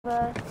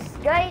The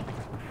Skate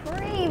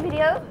 3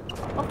 video,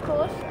 of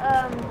course.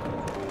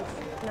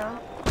 No.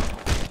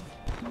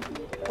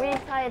 We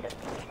played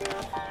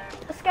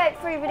a Skate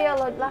 3 video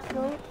like last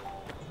night.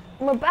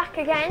 We're back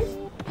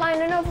again,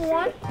 playing another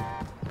one.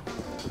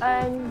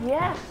 And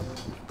yeah,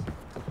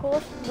 of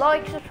course,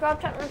 like, subscribe,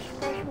 tap the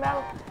notification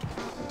bell.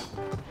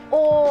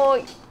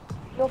 Or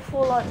you'll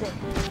fall like this.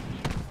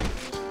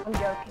 I'm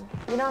joking.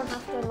 You don't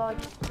have to like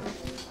and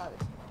subscribe.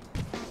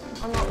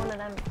 I'm not one of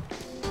them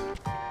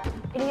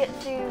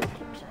idiots who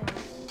keep saying it.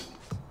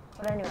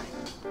 But anyway,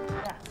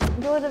 yeah.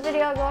 Enjoy the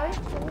video, guys.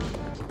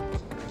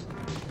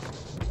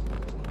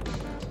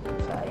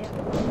 Yeah.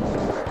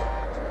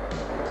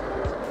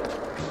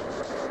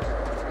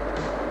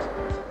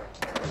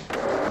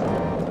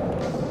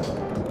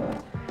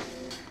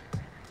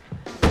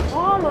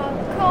 Oh my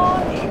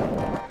gosh!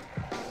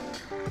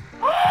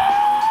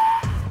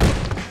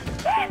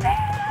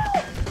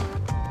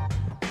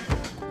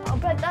 I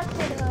bet that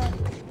did hurt.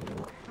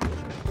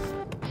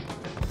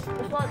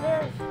 Just like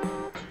this.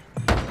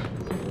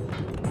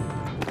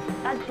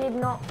 That did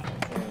not.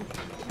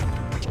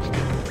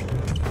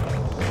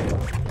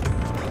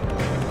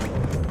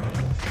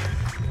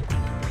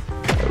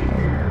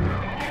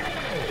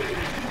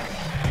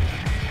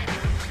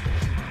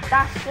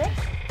 That's it.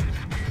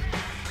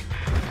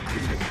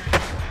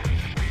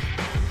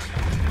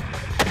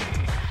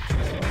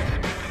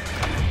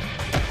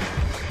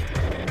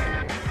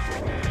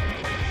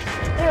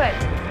 Anyway,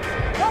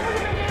 what we're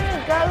gonna do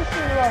is go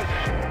to like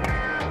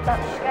that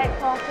skate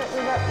park that we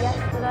were at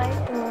yesterday,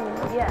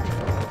 and yeah.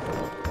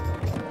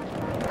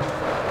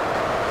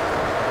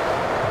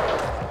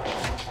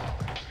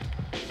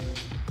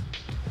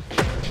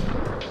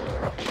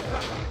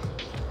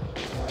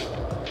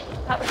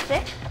 That was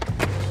sick.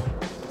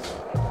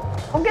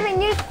 I'm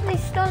getting used to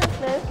these stunts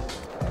now.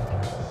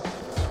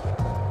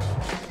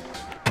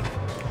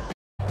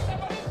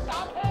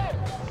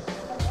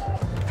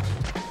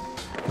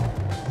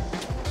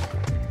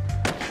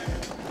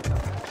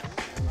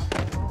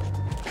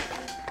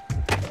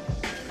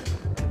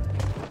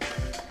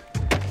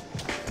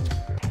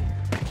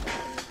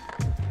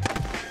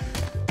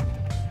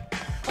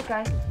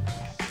 Okay.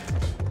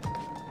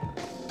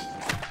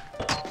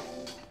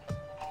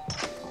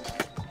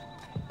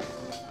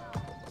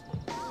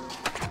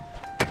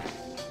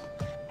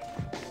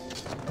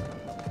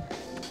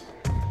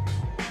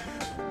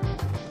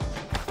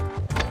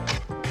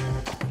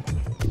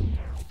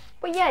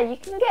 But yeah, you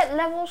can get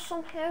levels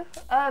somehow.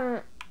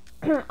 I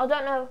don't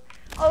know.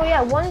 Oh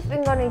yeah, one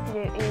thing I need to do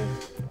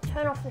is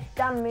turn off this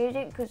damn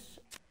music, because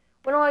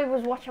when I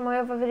was watching my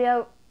other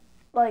video,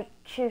 like,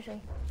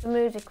 seriously, the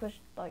music was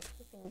like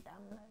freaking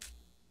damn loud.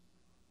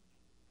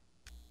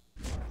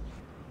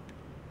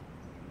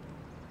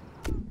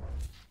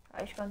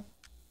 Alright, it's gone.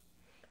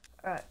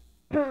 Alright.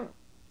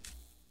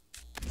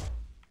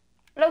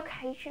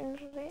 Locations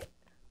of it.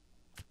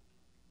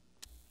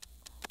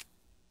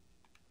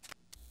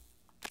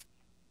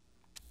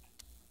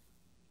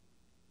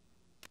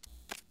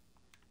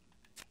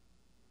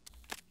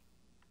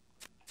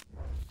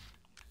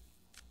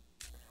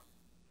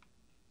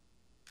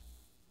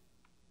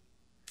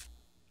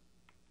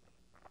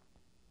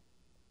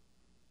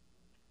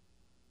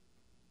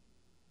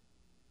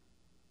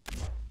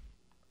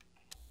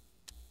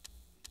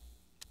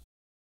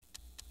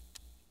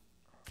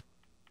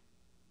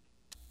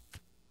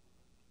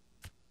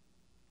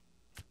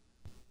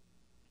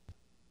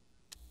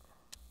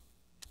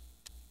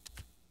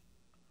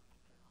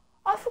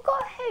 I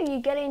forgot how you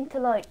get into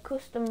like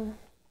custom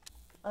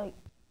like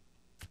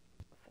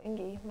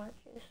thingy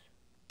matches.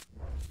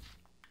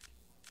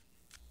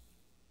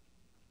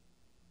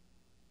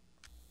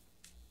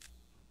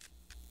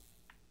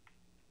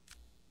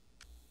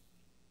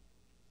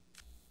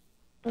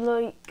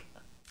 Like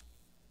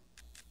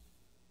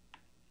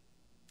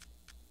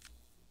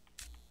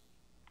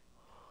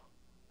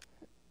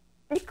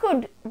you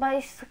could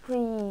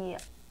basically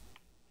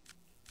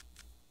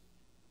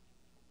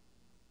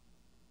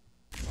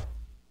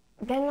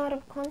get a lot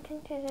of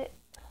content, is it?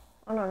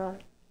 I don't know.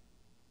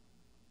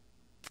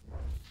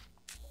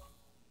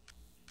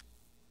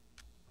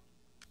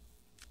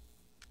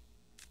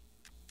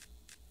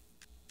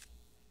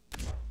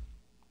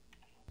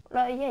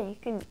 Like yeah, you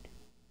could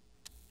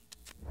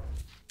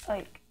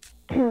like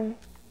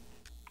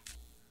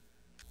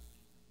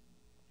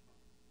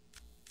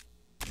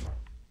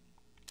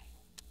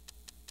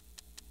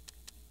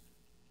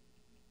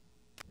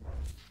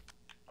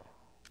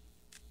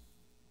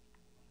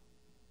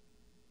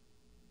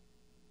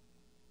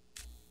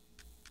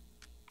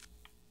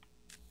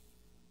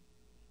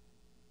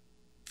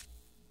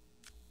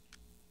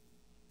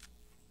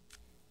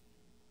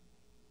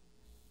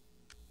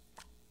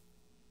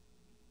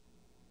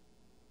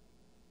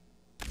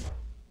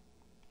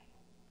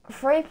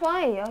free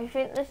play. I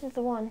think this is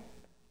the one.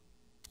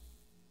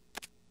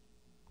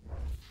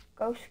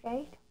 Go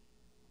skate.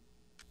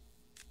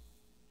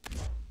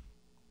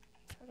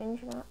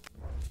 Challenge map.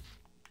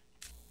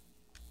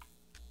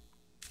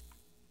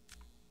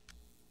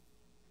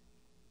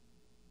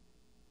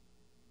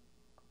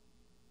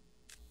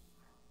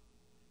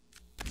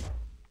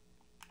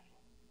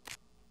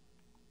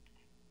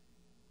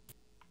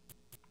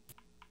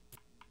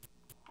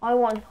 I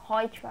want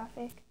high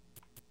traffic.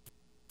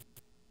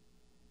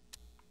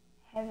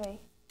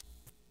 Heavy.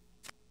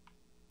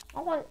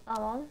 I want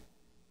Alon.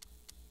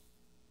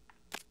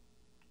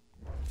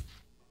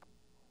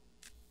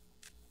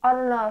 I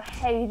don't know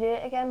how you do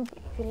it again, but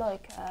you could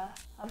like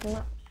have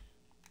maps.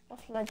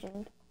 What's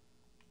legend?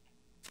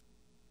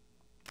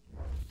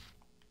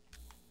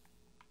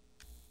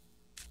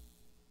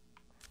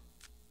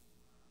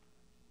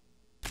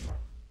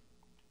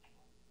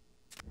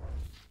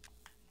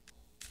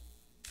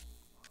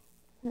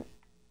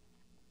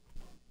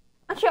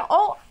 Actually,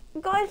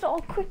 guys, I'll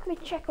quickly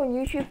check on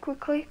YouTube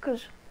quickly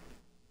because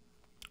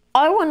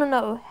I want to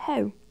know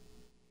how.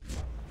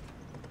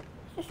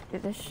 Let's just do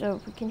this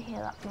so we can hear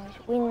that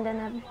nice wind and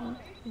everything.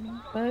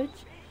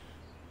 Birds.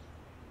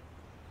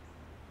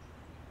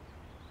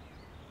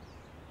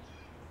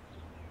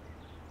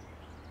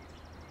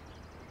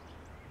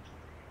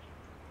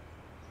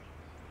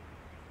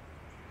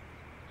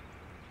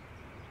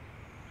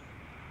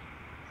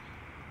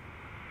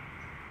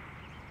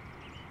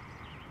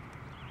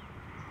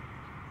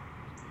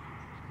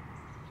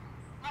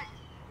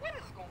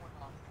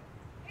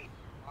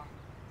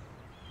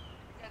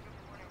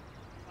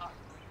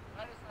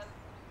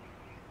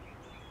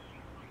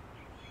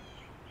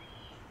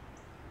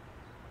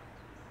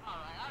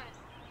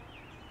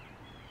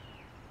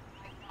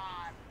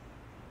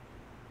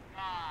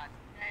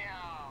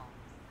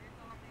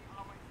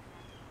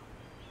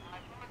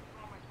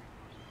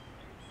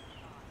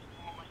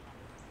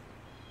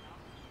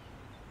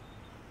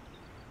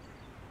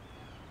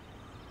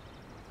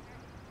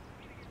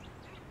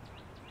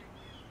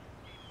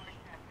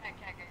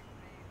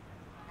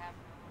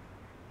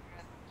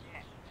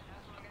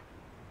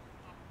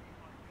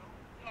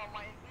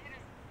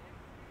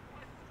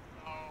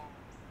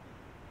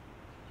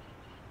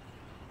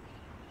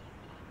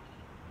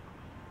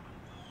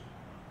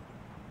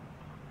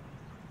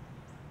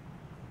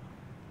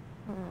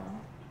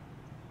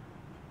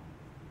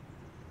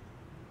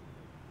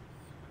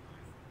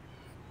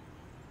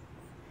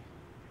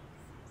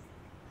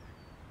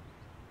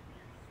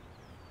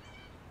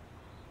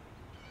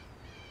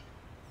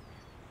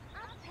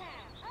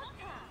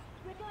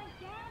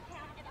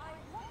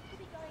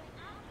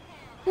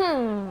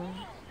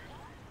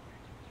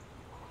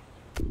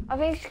 I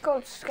think it's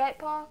called skate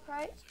park,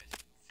 right?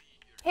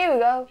 Here we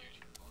go.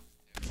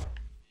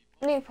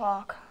 New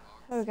park.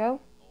 Here we go.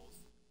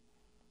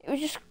 It was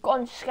just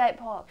on skate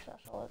parks,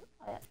 that's all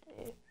I had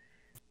to do.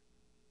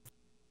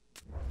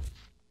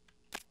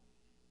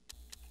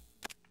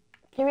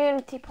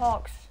 Community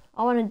parks.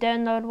 I want to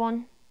download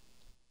one.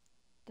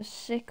 The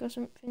sick or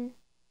something.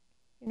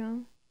 You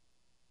know?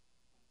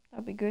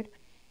 That'd be good.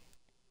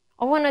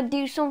 I want to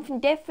do something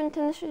different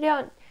in this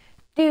video.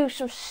 Do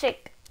some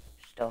sick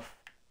stuff.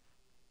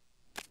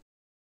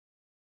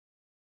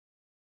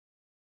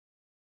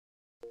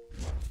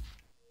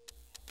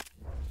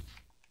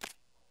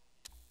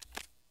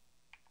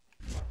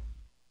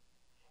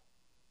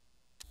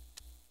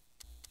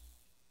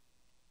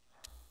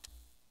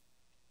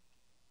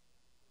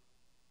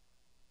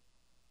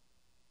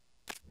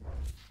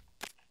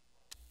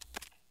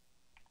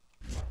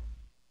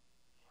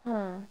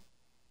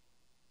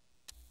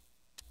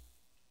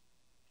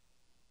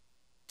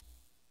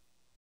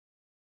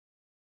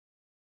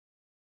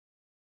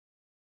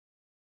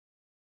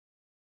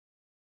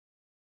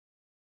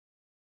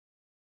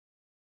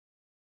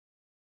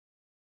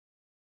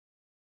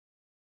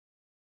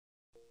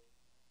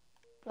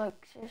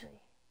 Like, seriously.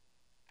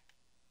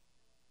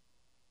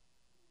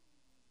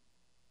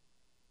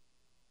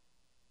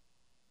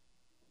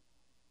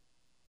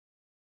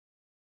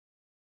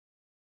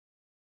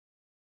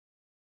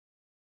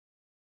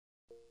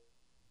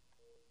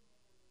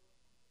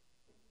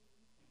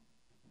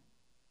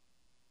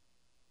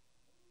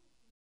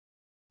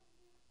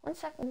 One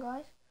second,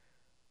 guys.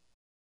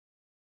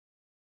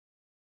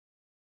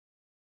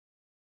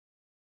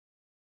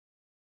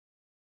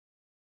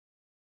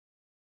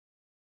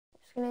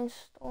 Just gonna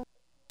install.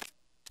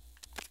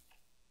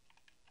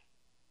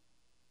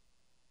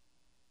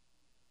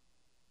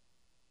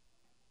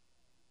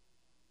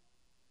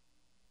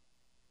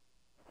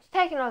 It's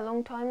taking a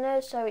long time though,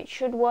 so it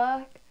should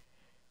work.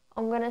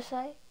 I'm gonna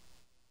say.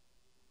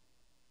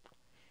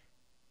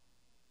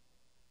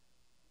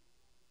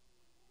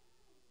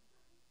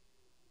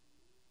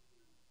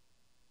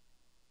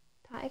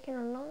 Taking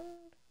a long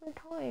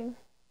time.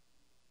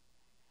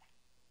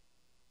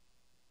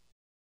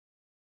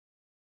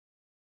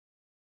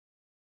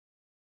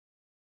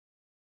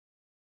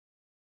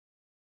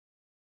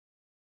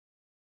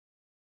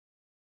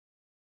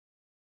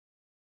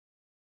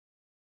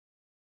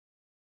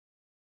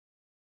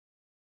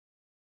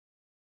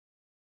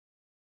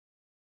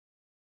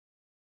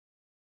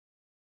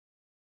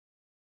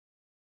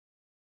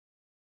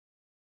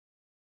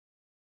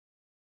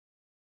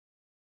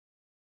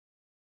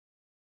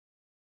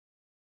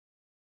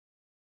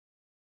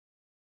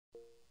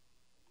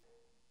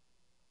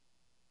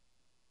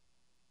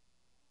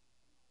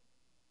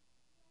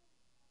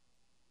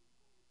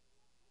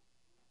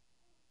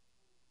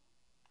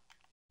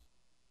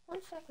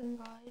 1 second,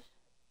 guys.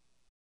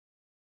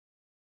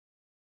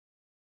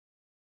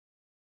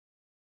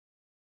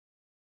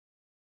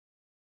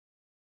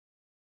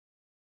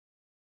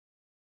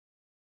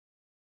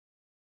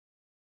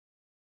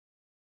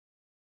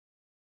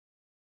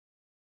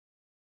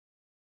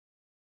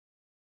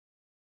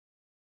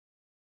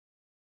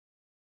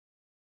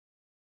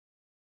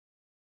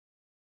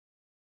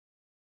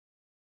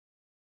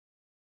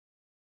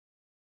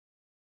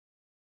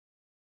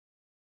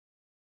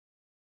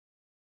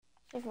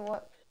 See if it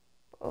works.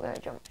 We're gonna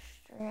jump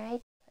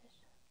straight.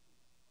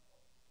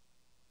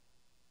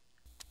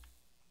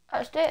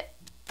 That's it.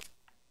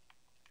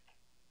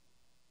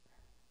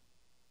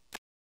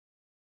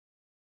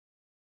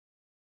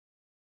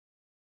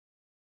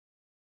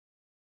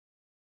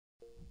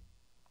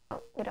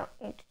 Oh, we don't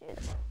need to do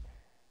that.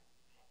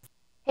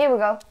 Here we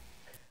go.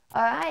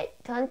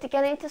 Alright, time to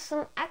get into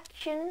some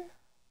action.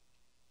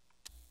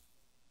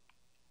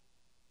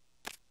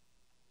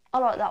 I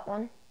like that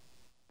one.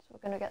 So we're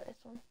gonna get this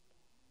one.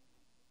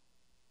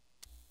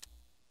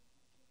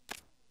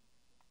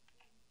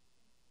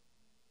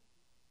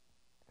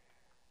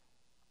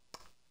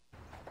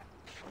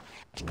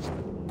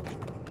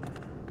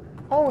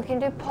 Oh, we can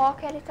do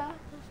park editor.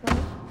 That's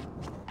nice.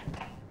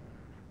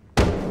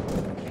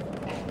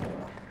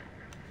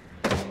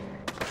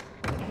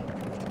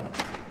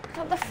 It's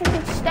not the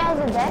freaking stairs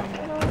of death.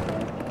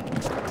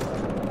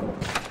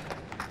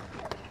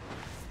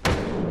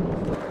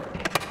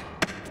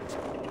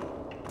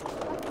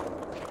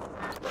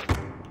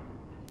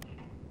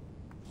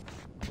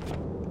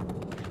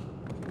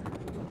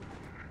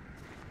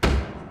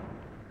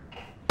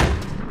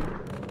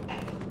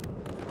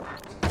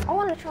 I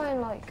want to try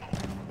and like.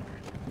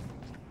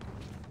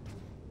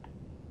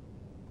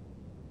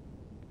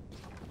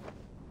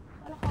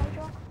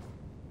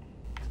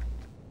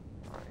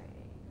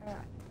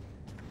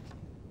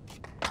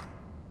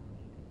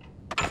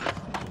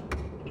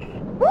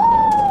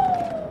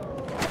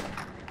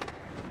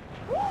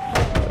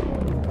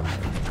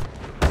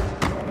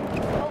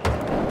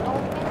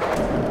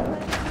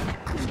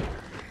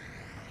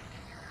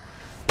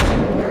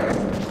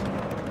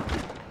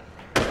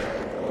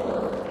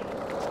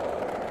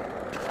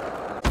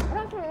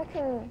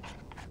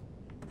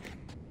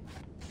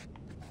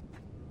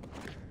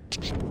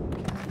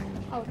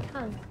 Oh, we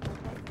can.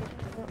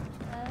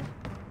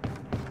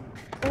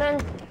 And then...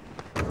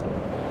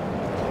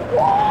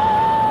 Whoa!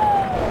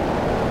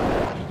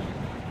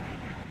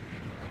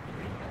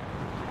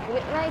 Will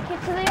it make it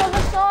to the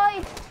other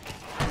side?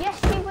 Yes,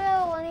 he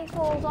will, and he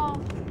falls off.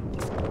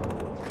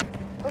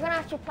 We're going to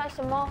actually place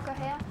a marker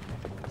here.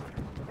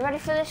 You ready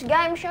for this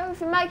game show?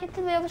 If you make it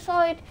to the other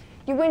side,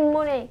 you win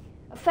money.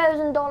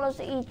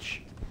 $1,000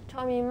 each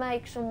time you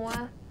make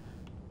somewhere.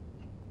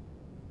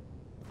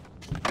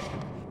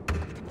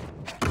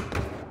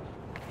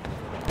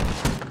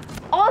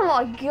 Oh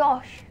my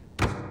gosh!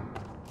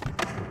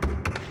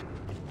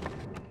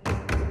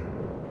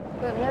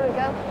 Good, there we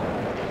go.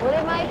 Will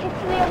it make it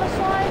to the other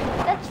side?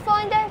 Let's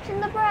find out in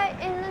the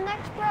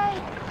next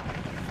break.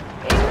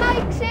 It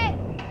makes it.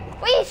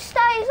 Well, he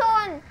stays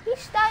on. He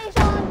stays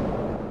on.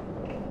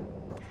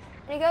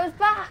 And he goes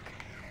back.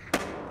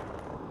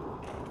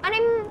 And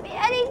he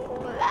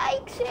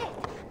makes it.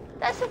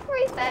 That's a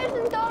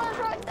 $3,000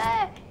 right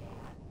there.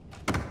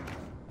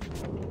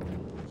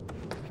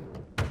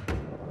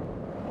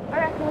 I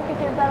reckon we could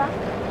do better.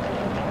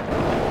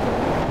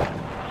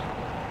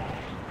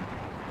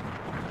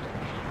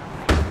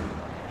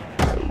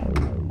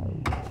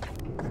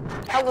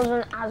 That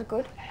wasn't as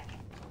good.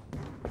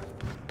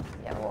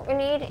 Yeah, what we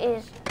need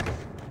is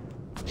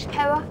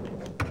power.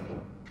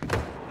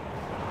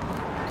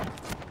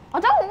 I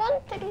don't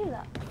want to do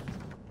that.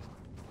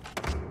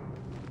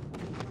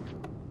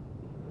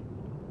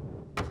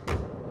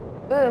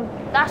 Boom.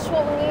 That's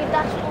what we need.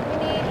 That's what we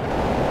need.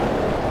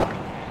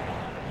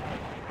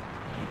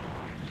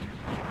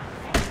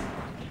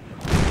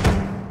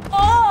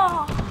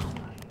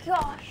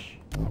 Gosh.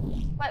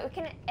 Wait, we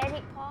can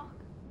edit park.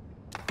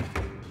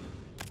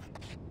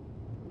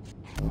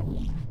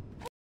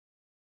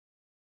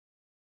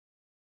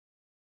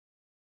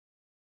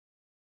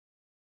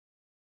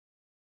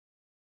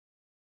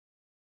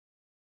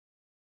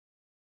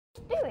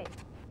 Let's do it.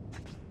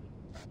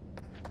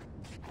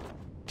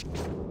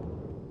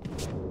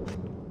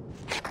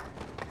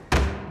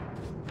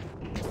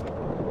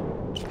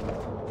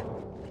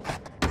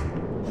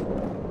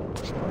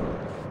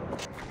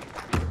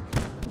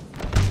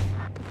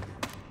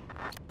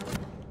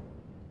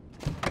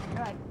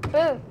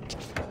 Boom.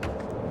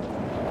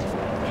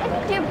 How do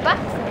you do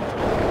backflip?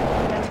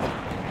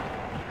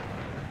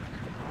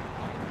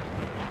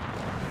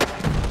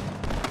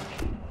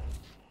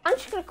 I'm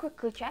just gonna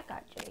quickly check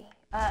actually.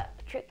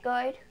 Trick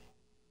guide.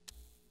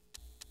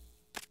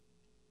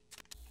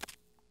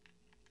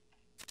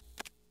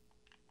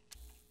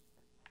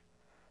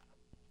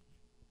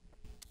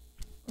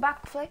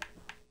 Backflip.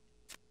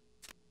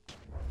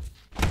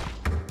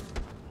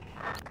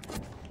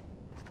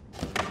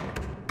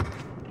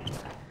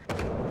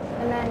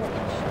 And then 2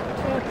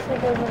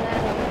 triggers and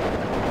then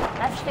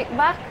left stick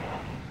back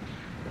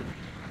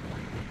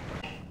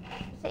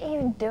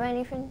even do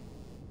anything.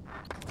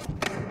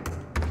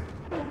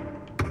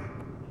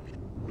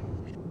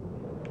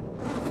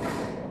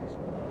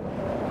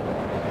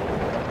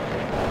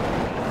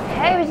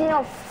 How is he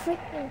not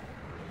freaking?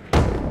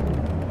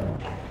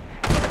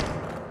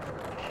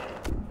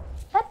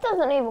 That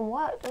doesn't even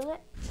work, does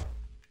it?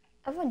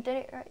 Have I did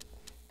it right?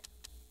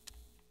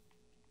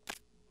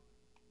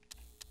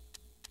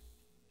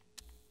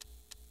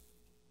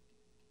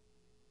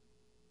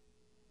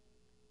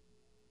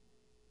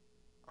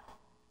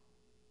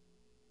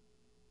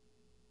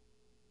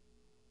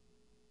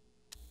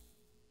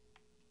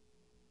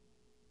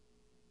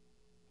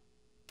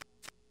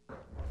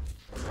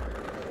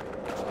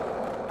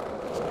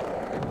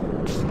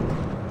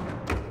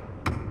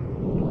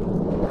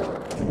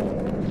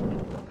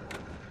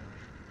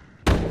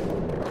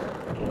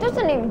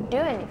 Doesn't even do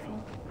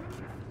anything.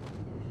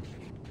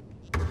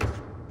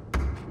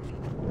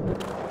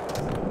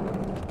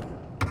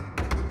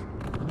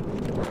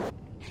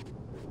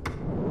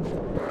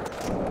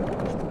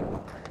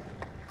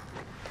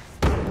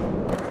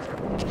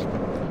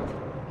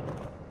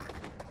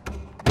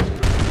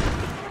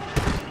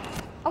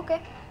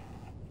 Okay.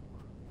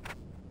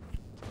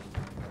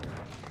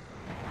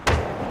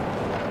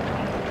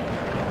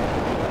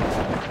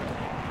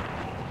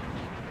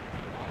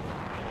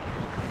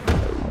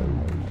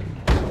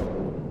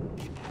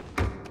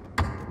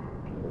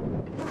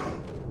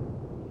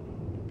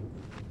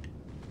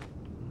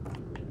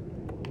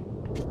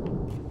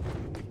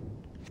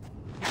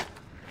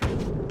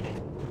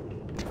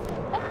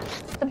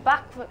 The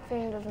backflip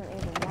thing doesn't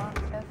even work,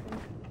 I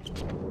think.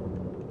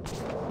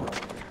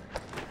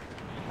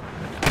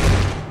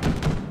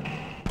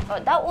 Oh,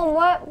 that one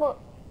worked, but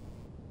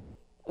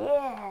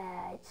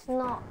yeah, it's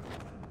not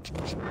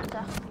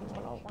exactly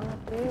what I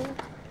want to do.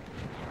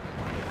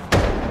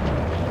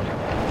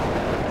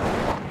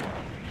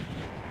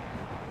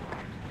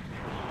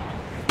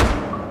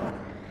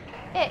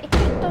 Yeah, it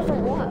just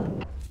doesn't work.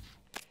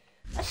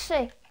 Let's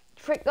see.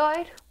 Trick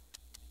guide.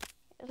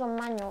 It's on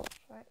manuals,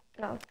 right?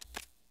 No.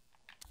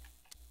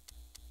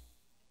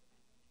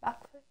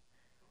 Backflip.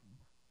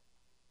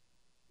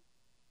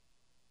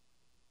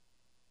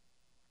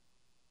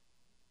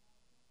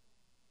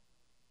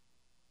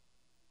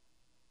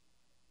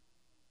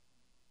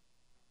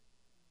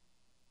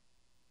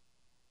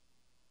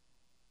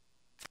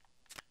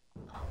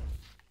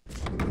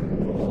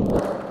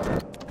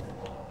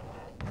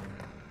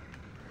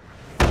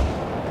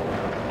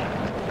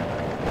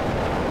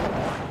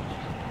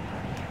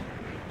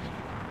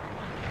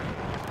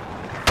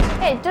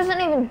 Hey, it doesn't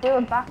even do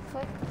a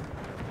backflip.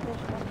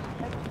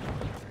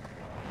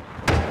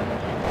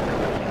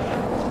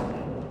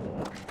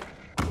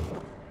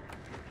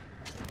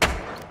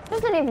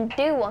 Doesn't even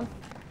do one.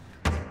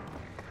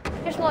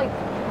 Just like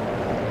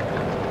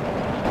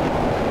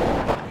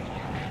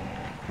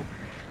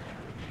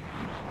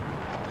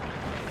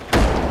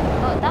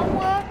that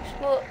works,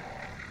 but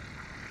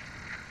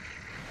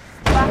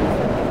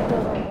backflip just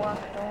doesn't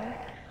work at all.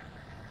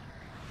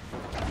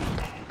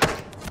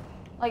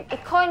 Like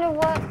it kind of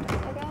worked,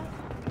 I guess.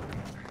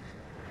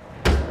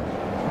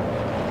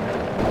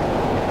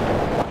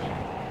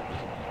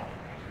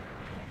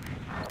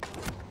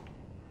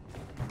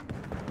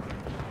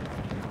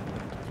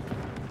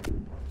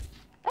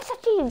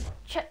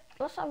 Check.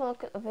 Let's have a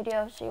look at the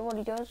video, see what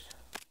he does.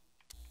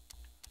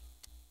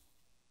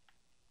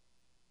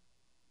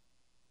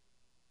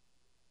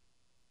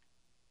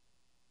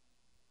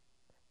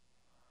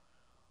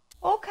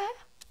 Okay.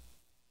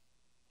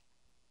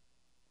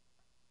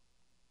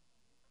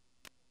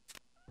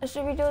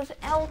 So he does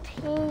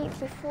LT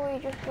before he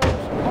just goes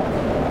off.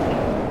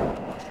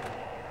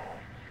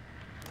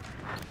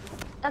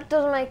 That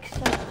doesn't make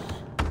sense.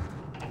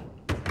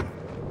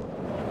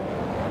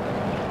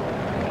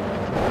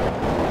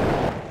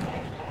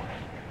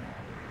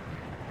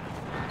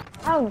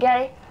 I don't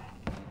get it.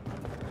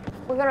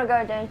 We're gonna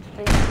go down to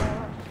the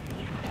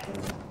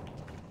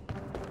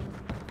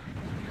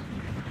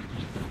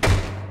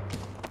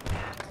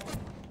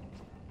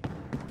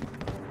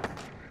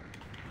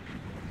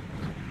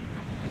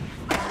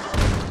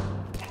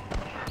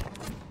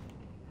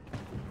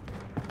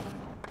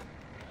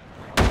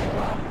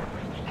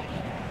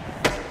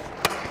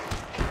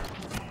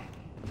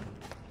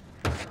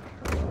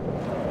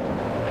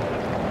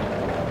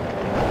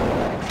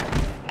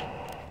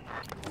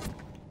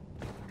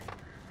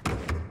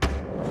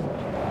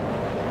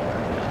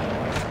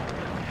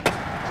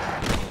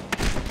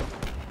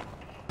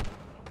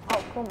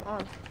come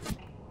on.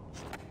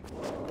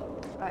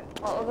 Right,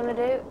 what we're gonna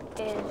do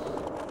is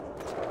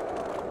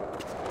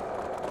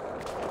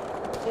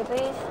do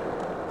these.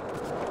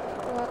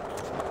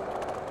 Works.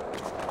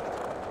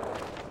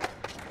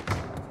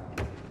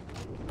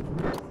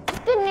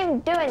 Didn't even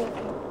do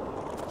anything.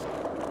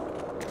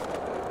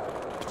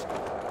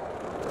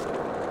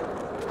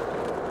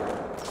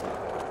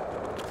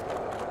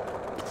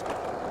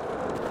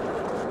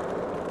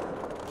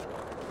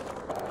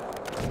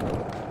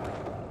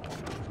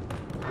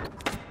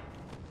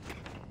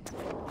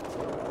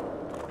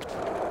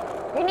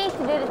 We need to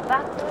do this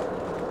backwards,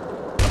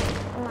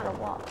 no matter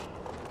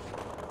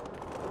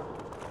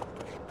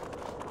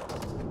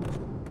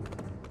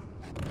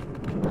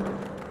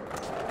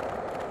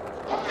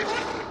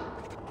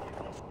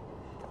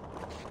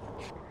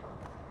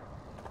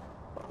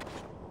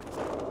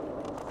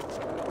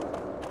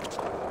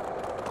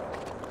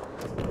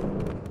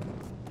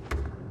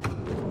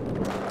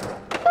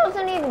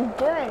even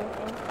do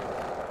anything.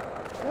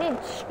 I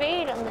need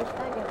speed on this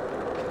wagon.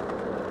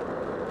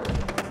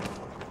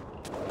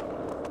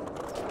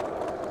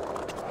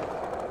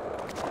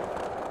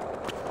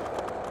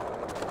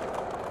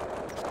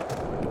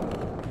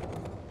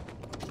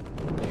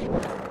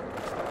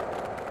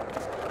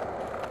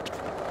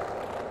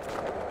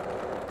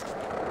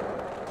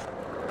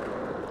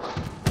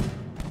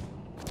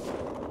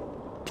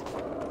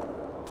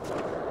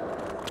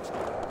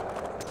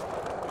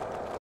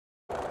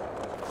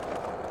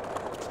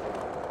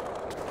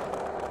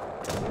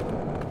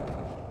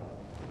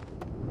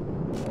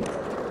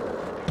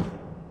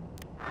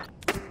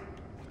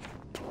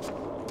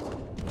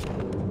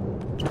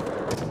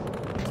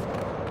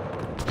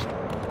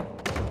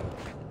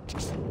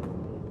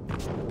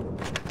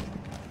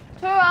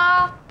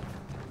 Hurrah!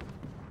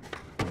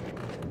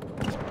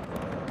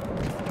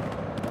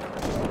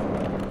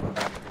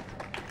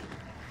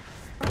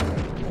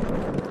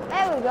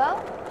 There we go.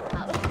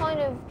 That was kind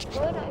of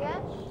good, I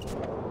guess.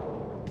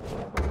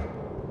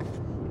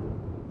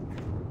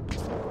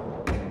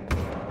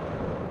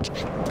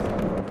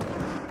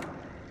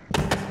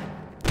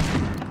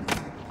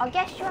 I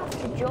guess you have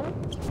to jump.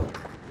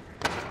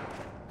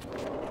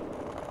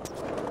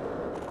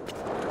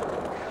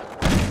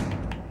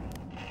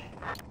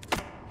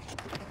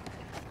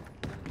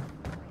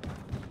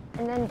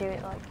 And then do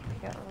it like, if you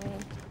get what I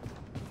mean.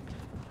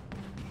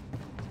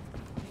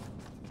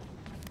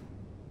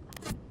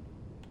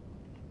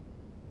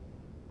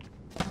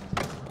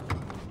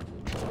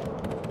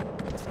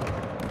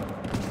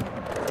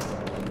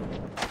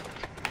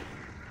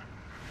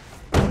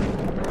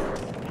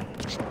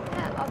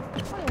 Yeah, I've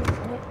kind of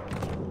done it.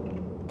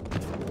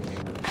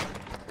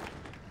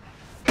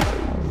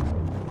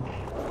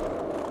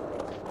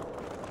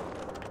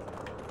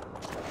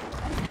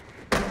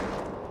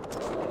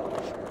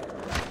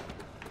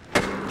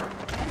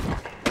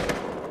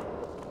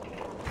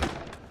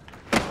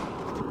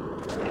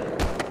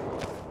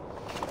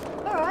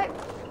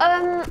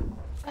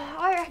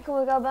 I reckon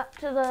we'll go back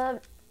to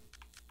the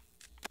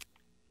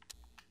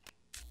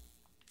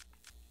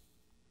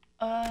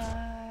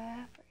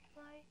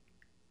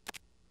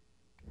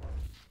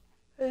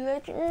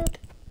legend.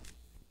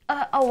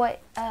 Oh wait,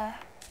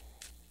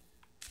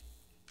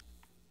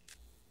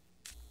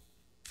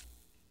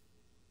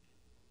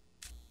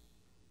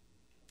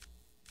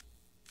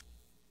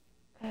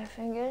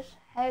 fingers.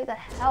 How the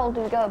hell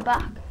do we go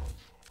back?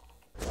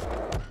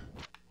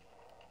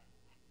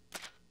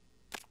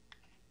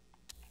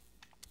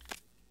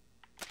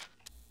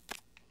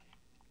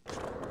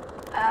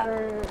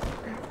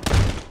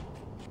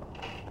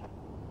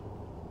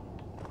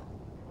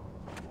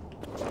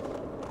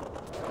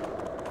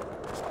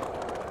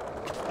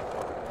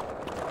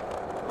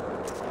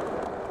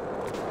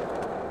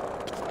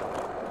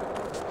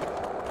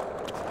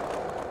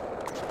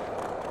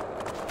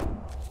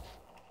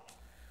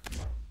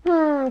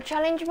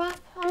 Challenge map,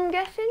 I'm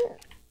guessing.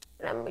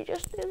 Let me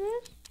just do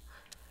this.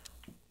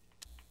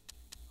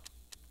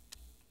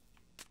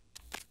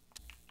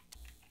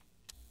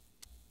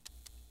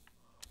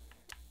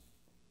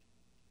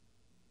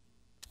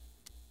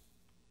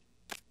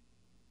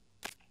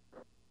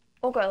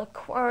 Okay, the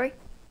quarry.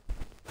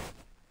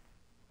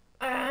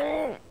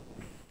 And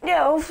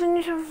yeah, I'll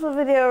finish off the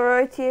video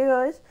right here,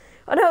 guys.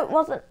 I know it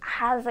wasn't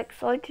as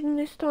exciting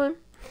this time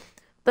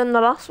than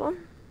the last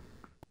one.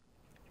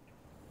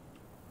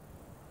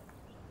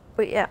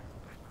 But yeah,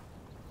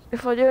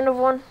 if I do another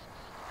one,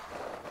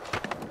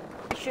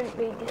 it shouldn't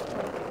be this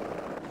way.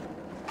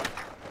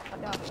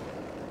 But no.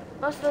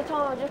 Most of the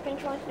time I've just been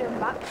trying to do a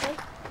backflip.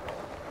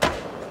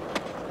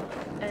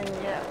 And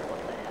yeah, what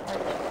the hell, I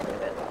just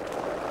did it.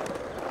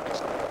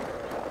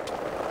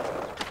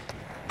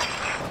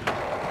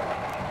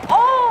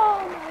 Oh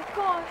my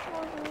gosh, I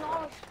was not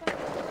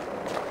expecting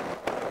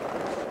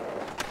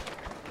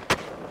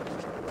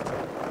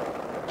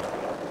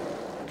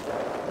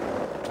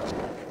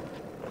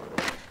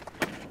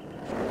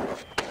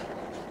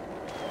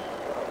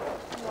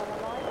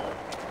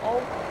Oh,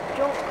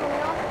 jump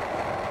coming off.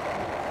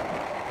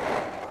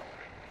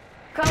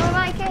 Can we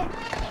make it?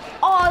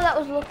 Oh, that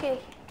was lucky.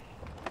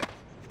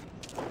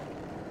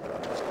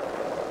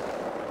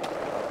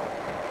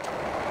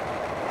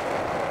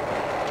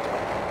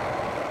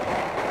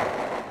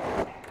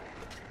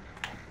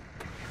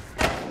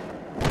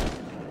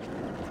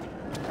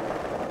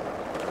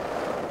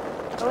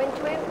 Go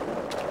into him.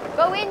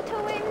 Go into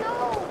him,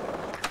 no!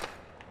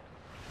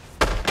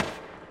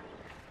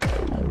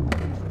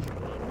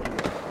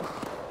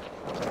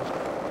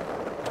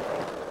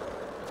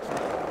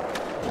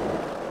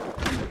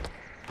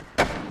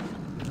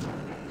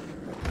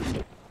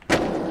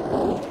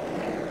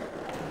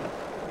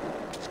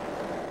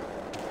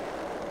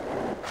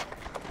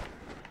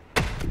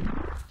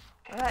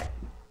 Alright,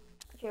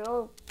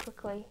 go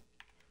quickly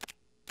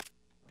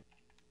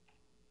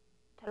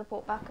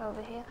teleport back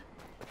over here,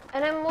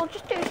 and then we'll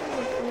just do something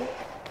funny.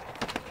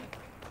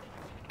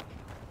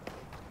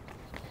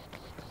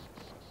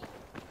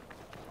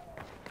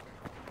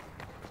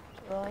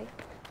 Right.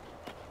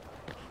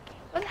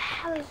 What the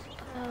hell is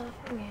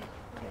thing here?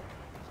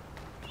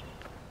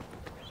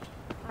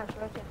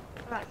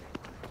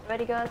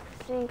 Ready guys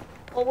to see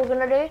what we're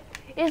gonna do?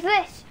 Is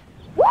this?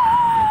 Woo!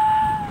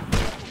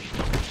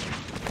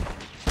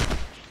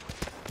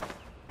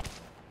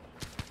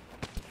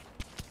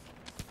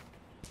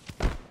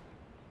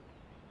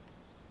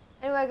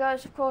 Anyway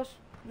guys, of course,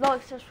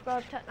 like,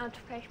 subscribe, tap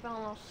notification bell,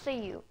 and I'll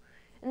see you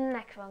in the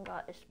next one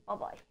guys. Bye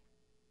bye.